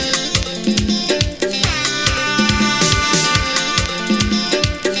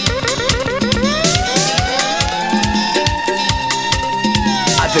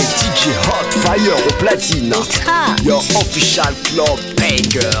fire au platine. Your official club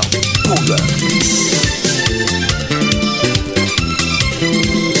banger. Boom.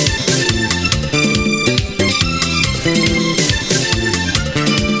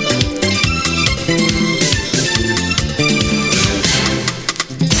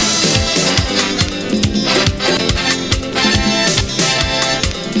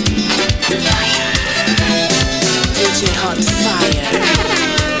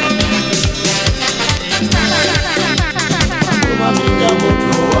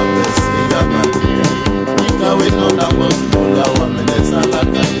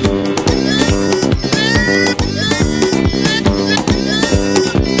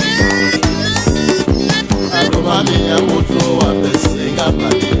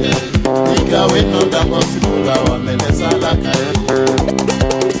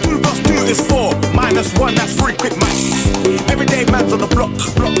 Is 4 minus 1, that's 3 quick maths. Everyday man's on the block.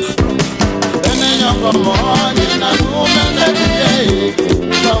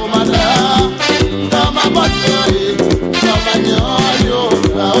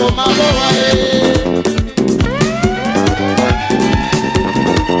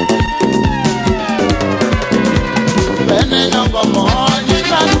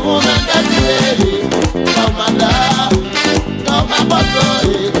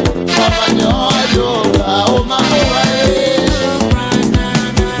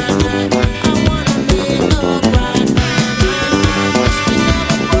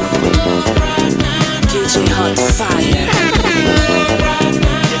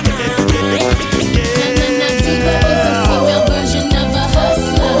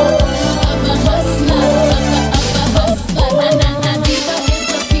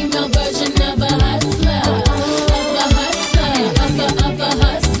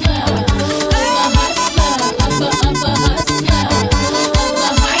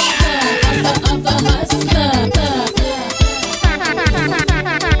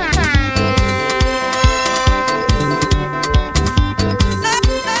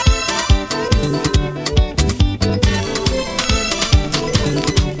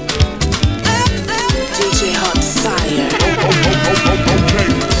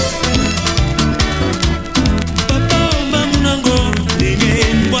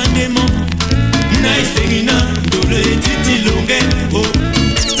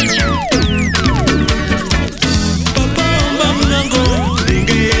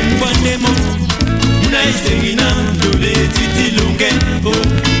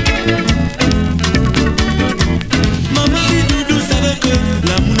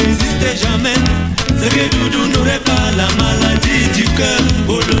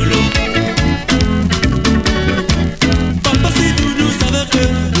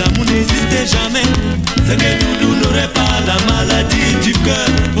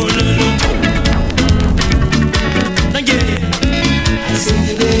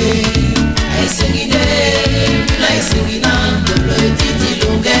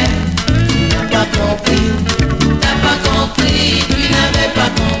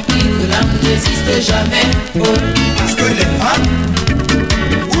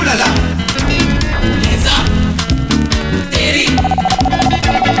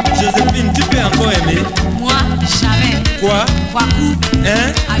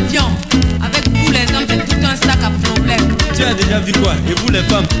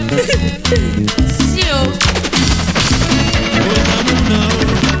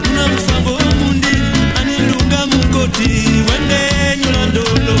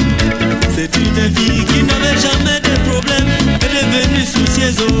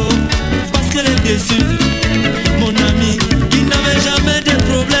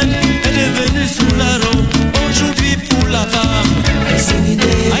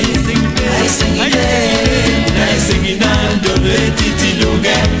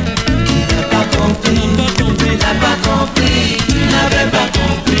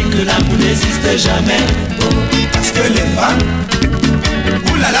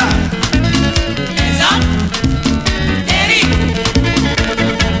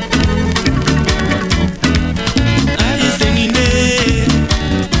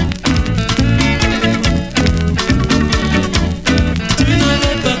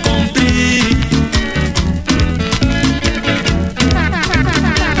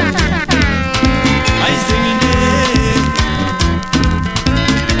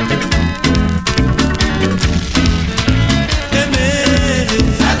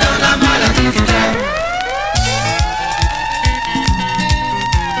 Dans la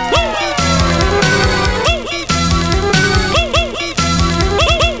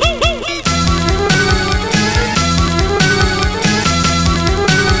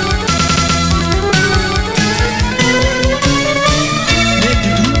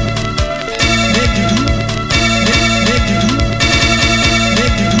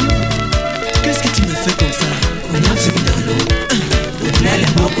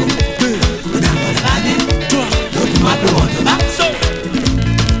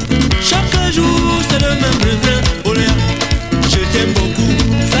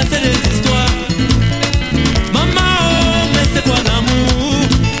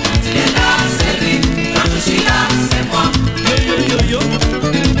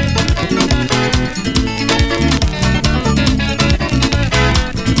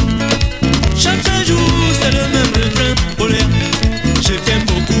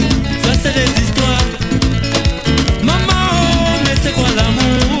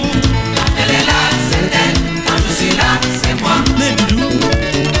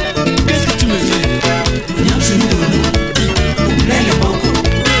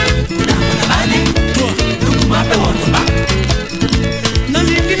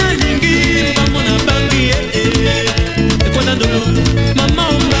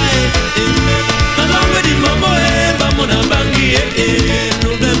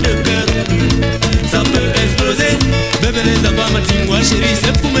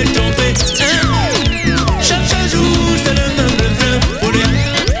c'est pour me tromper. Chaque jour c'est le même refrain. Oh là,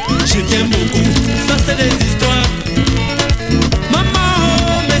 je t'aime beaucoup, ça c'est des histoires. Maman,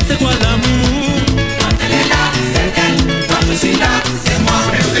 oh, mais c'est quoi l'amour? Quand elle est là, c'est elle. Quand je suis là, c'est moi.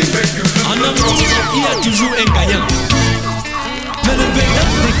 En amour, il y a toujours un gagnant. Mais le perdant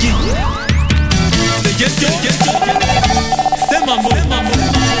c'est qui? C'est quelqu'un. C'est maman.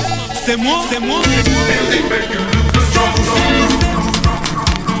 C'est moi.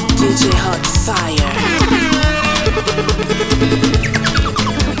 DJ Hot Fire.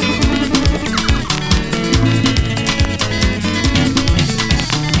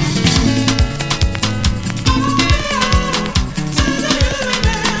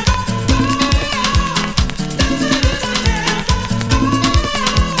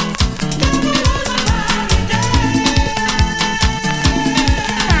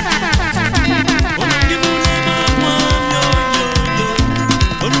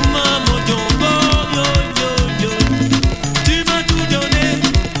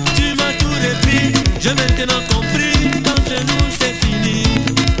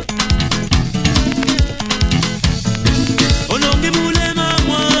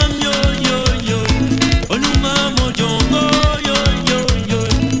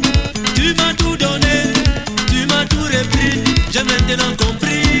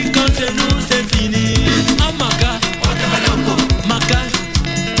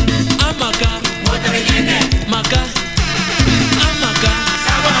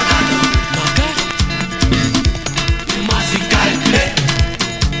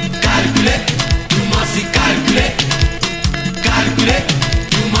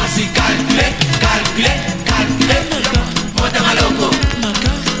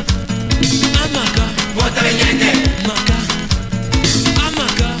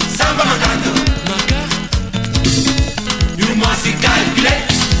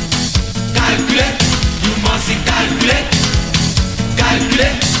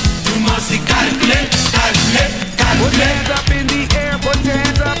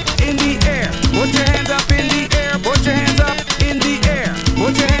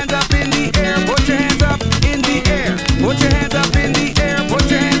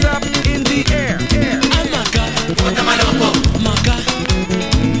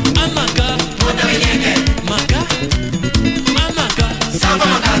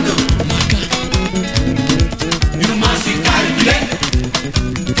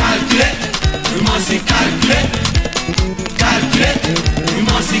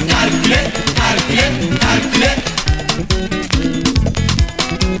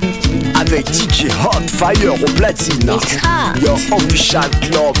 Avec DJ Hot Fire au platine, your official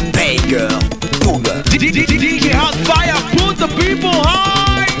club banger. Boom. DJ Hot Fire, put the people high.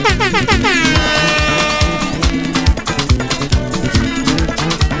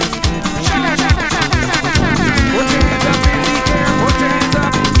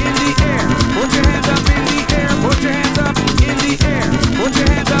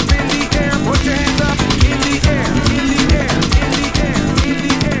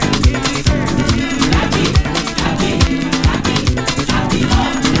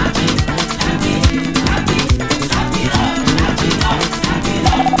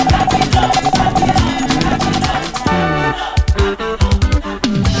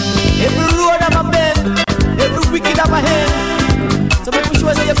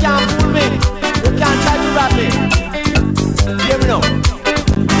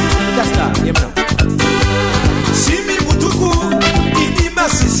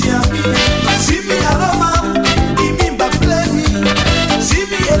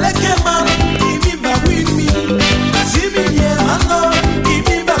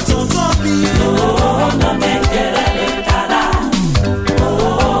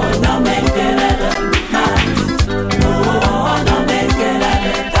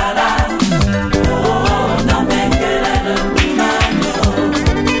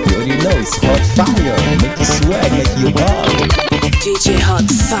 DJ Hot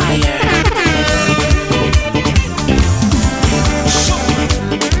Fire.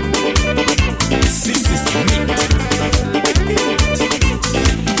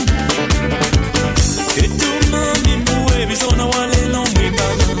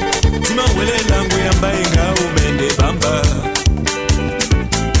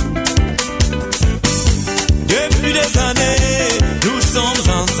 Depuis des années, nous sommes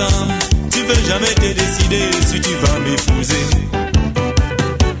ensemble. Tu veux jamais te décider si tu vas m'épouser.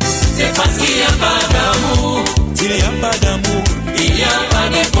 C'est parce qu'il n'y a pas d'amour. S'il n'y a pas d'amour, il n'y a pas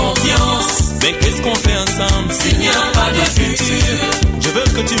de confiance. Mais qu'est-ce qu'on fait ensemble s'il n'y a pas de futur? Je veux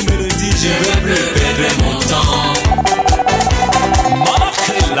que tu me le dises, je veux plus perdre mon temps. Maman.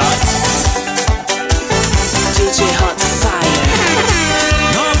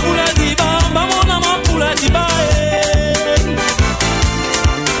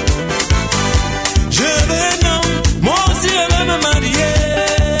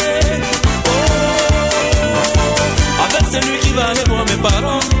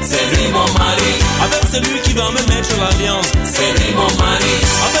 celui qui va me mettre l'alliance, c'est lui mon mari.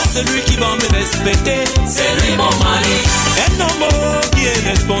 Avec celui qui va me respecter, c'est lui mon mari. Un homme qui est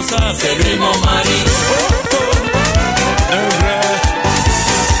responsable, c'est lui mon mari. Oh, oh. Un vrai,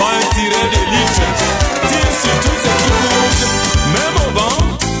 pas un tiré d'élite. Tire sur tout ce qui bouge, même au vent.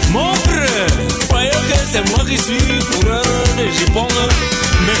 Mon frère, croyez que c'est moi qui suis coureur de jupons,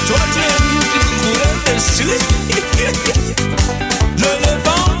 mais toi tu es coureur de slip. Le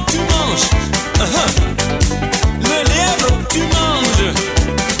levant, tu manges. Le lièvre, tu manges.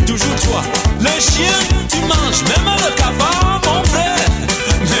 Toujours toi. Le chien, tu manges. Même le cafard, mon frère.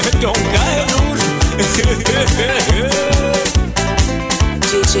 Mais ton gars est rouge.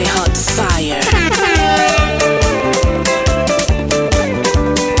 DJ Hot Fire.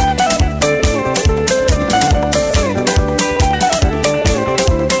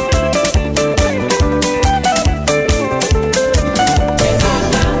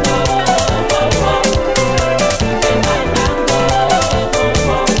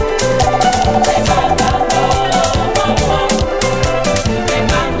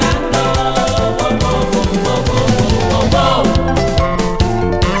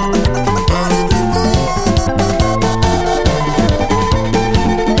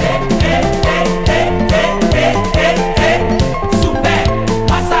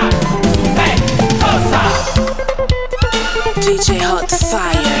 DJ Hot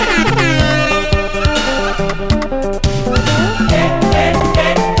Fire.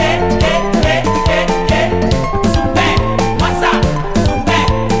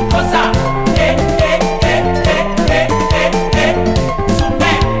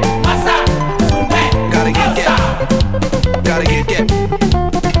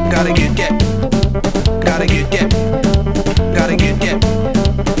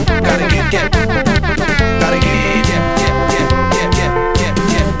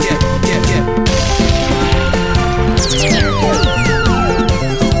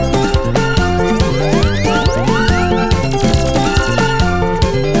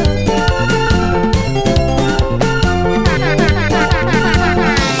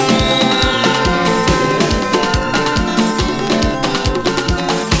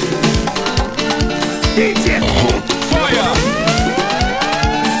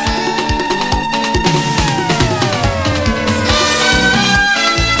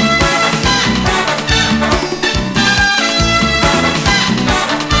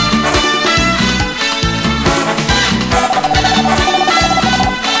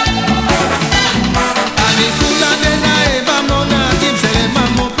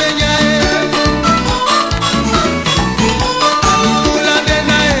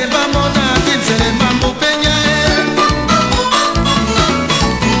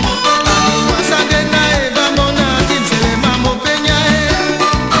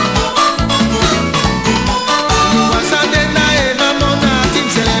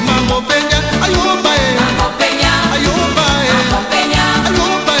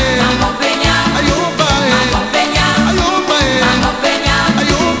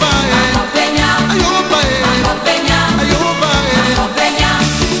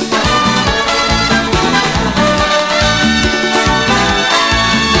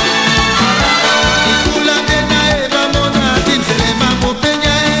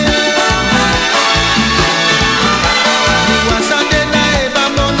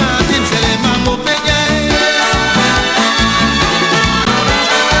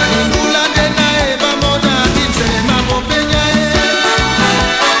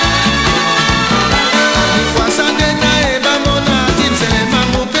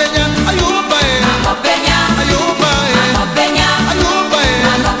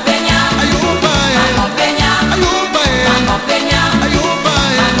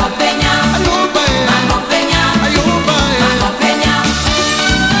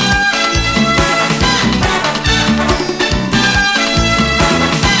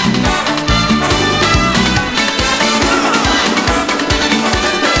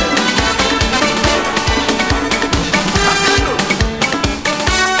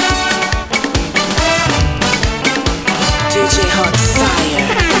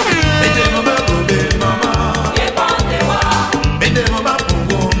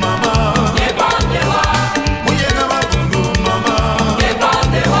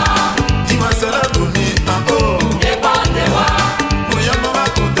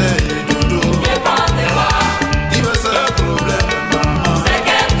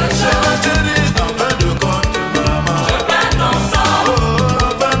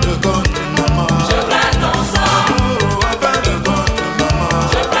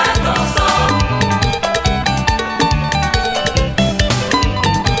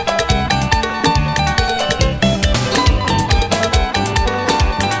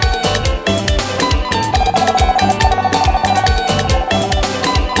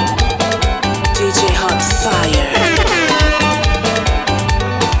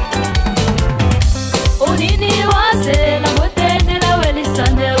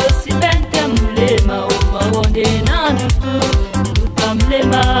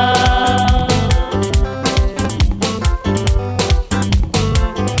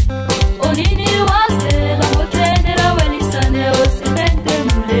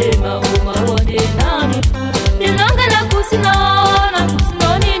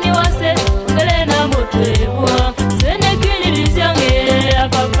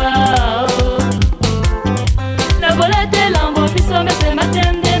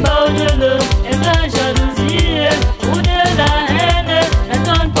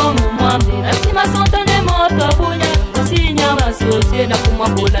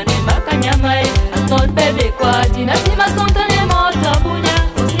 kumabula ne bakanyama Aton bebe kwa tina sima sonta ne mota bunya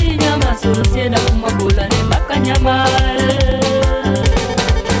Usinyama susiena kumabula ne bakanyama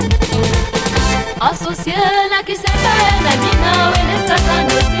Associé la qui s'appelle la dina ou les satans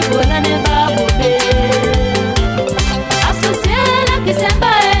de Sibola ne baboube Associé la qui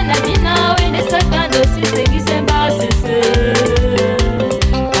s'appelle la dina ou les satans de Sisse qui s'embasse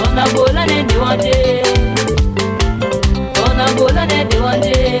On a bola ne diwandé On a bola ne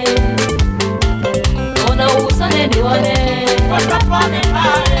diwandé On a ousa ne diwandé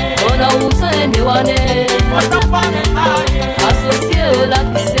On a ousa ne diwandé Associé la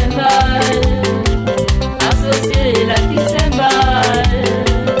qui s'appelle Associé la qui s'emballe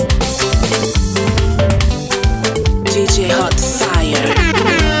DJ Hot Fire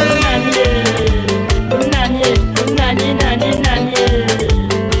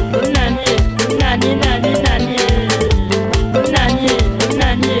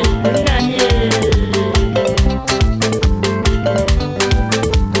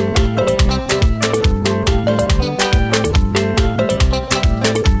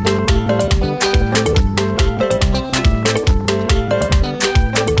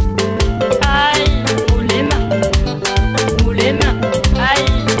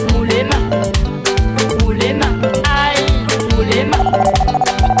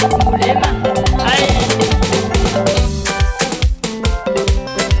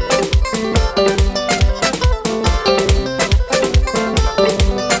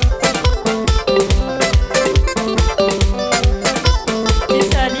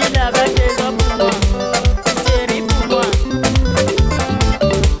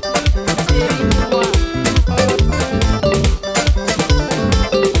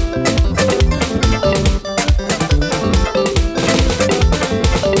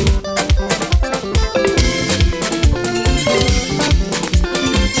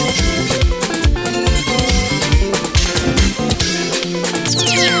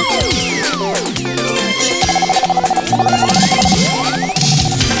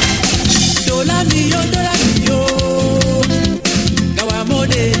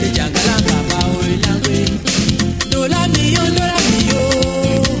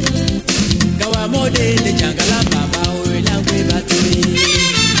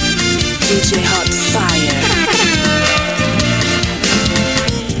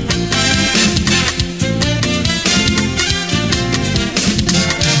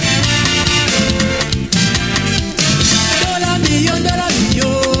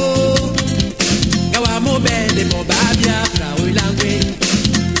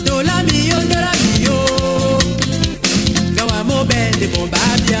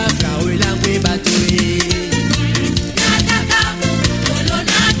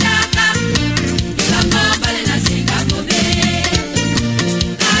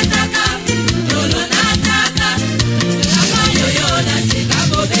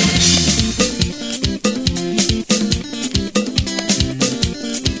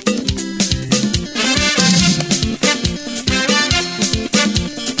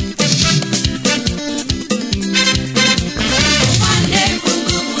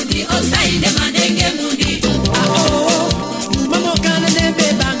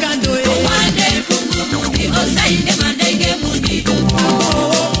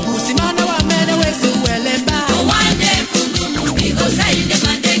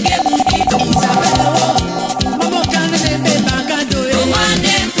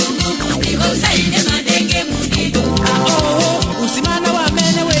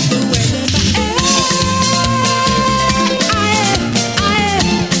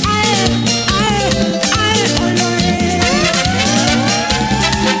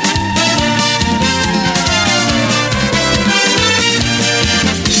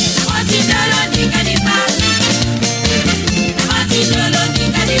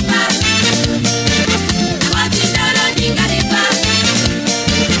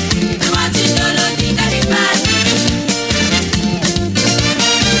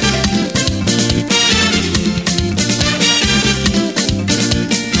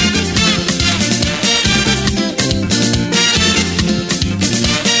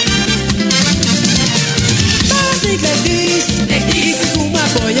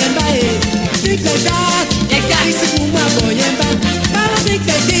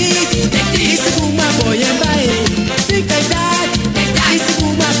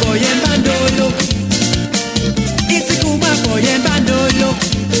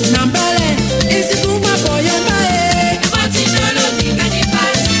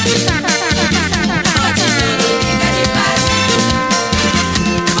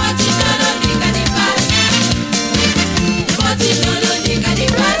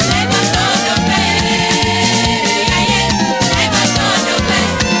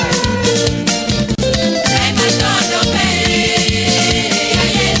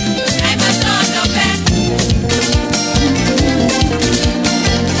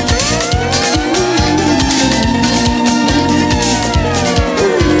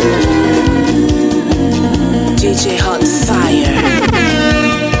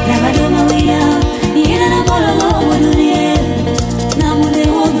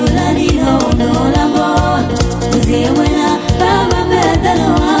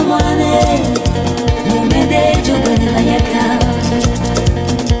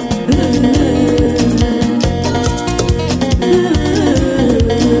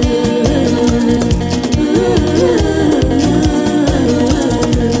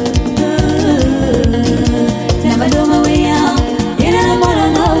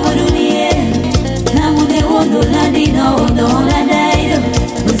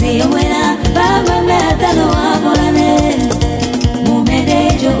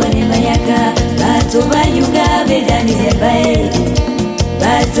Bato bayunga bedani zebae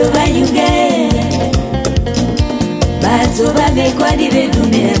Bato bayunga Bato babekwadi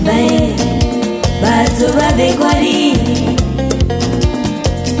bedumela bae Bato babekwadi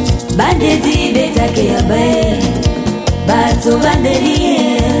Bandedi betake ya bae Bato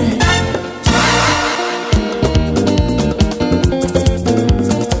bandeli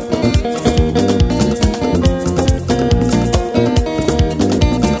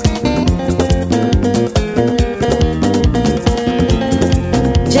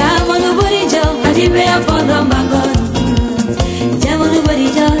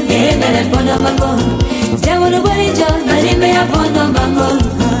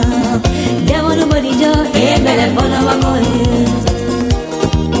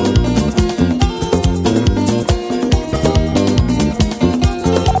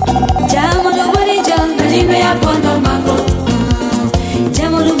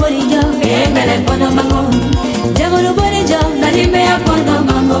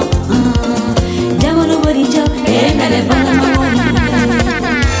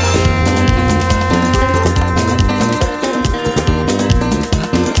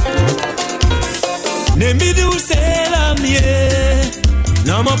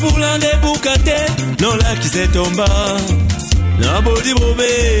Tomba na bodi bobe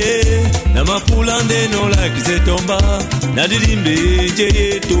na mapulande no la ki tomba na dilimbe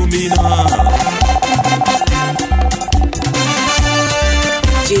je tomina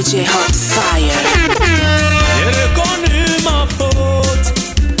DJ Hot Fire. J'ai reconnu ma faute,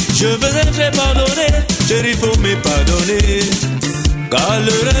 je veux être pardonné, il faut me pardonner car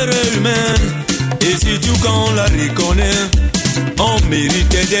l'erreur est humaine et surtout quand on la reconnaît on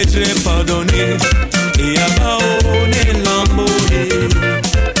mérite d'être pardonné. Yabaone lambone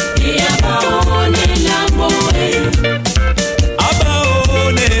Yabaone lambone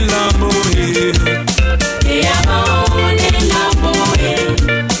Abaone lambone Yabaone lambone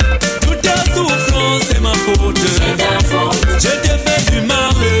toute ta souffrance c'est ma faute. Je te fais du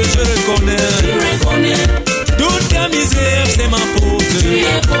mal, je reconnais. Toute ta misère c'est ma faute.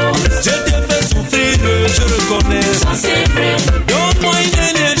 Je te fais souffrir, je reconnais. Donne-moi une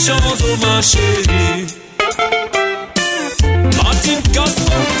dernière chance, oh ma chérie.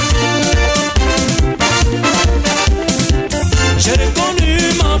 J'ai reconnu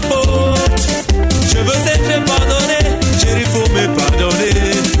ma faute, je veux être pardonné, il faut me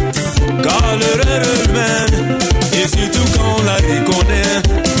pardonner car l'erreur est humaine et surtout quand on la reconnaît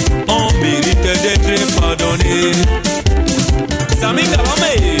on mérite d'être pardonné. Sami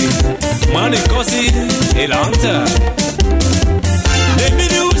Kalame, Manekosi et Lanta les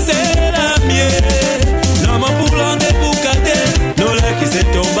minous c'est la mienne. Nama pulande bukate nola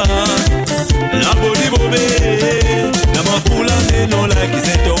kisetomba na bodi bobe nama pulande nola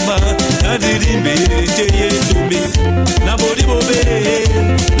kisetomba na dirimbe teye tumbi na bodi bobe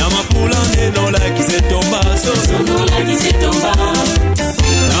nama pulande nola kisetomba so nola kisetomba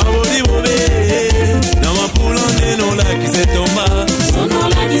na bodi bobe nama pulande nola kisetomba so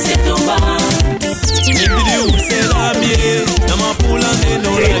nola kisetomba nibidi usela mie nama pulande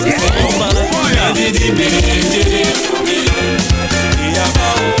nola kisetomba na dirimbe teye tumbi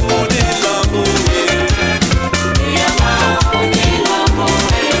Yabaone lambone Yabaone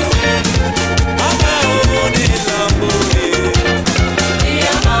lambone Abaone lambone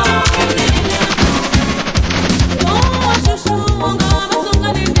Yabaone Oh, ashushu wanga bazonga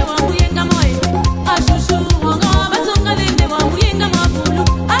dende wa muyenga moe Ashushu wanga bazonga dende wa muyenga mapulu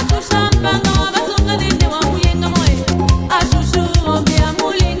Ashusha banga bazonga dende wa muyenga moe Ashushu wanga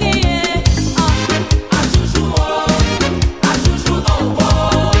mulingi Ashushu wanga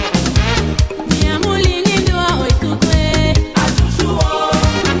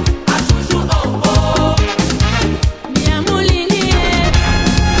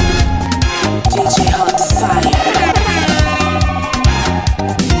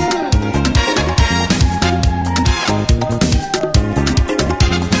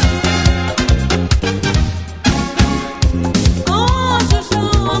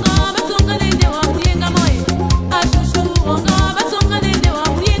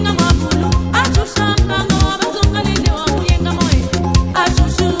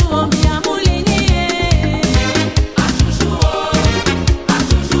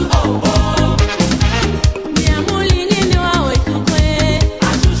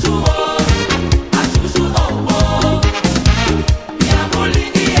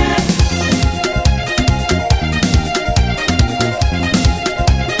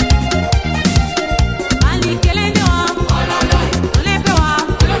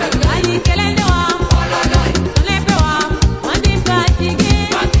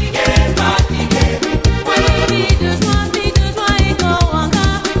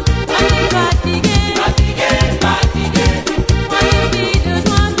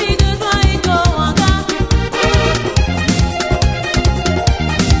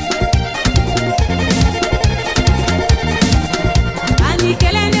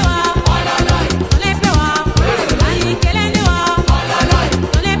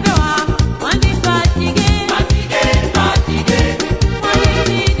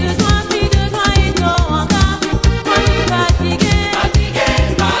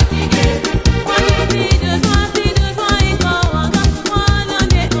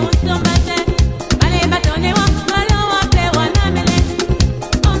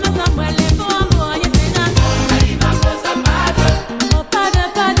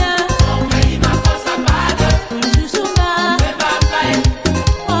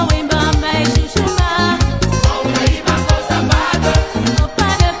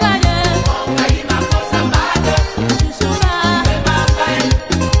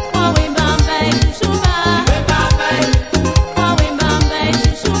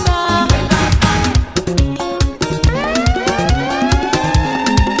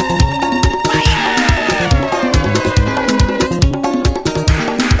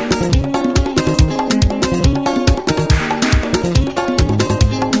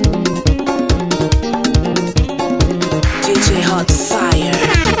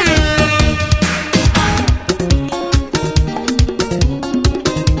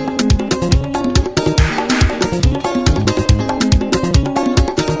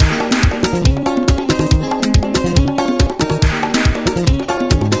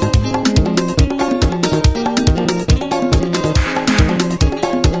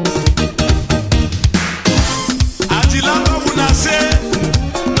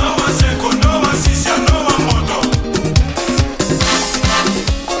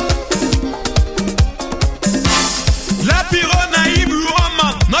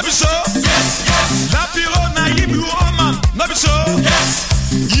no be so. Yes, yes. La piro na you man, no be so. Yes.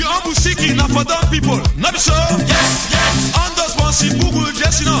 You musiki na for dumb people, no be so. Yes, yes. On those ones in Google,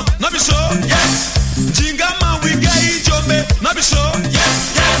 just no be so. Yes. Jinga man we get Jombe, no be so.